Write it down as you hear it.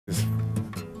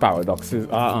paradoxes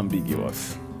are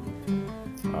ambiguous.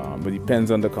 But it depends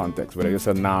on the context, whether it's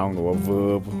a noun or a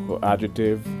verb or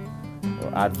adjective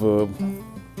or adverb,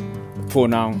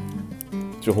 pronoun.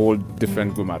 It's a whole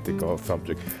different grammatical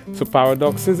subject. So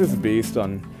paradoxes is based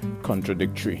on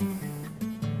contradictory,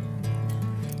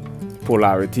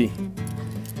 polarity,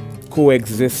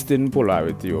 coexisting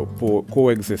polarity or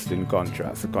coexisting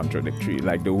contrast, contradictory,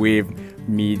 like the wave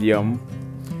medium,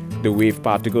 the wave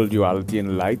particle duality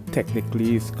in light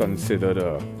technically is considered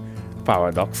a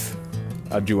paradox,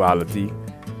 a duality,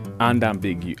 and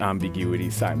ambiguity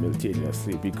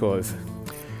simultaneously, because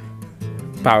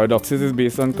paradoxes is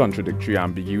based on contradictory.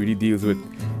 Ambiguity deals with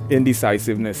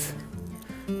indecisiveness.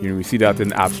 You know, we see that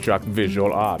in abstract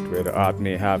visual art, where the art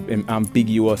may have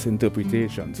ambiguous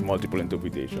interpretations, multiple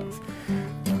interpretations.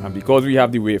 And because we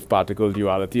have the wave particle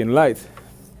duality in light,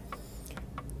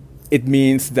 it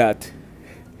means that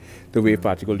the wave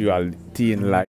particle duality in light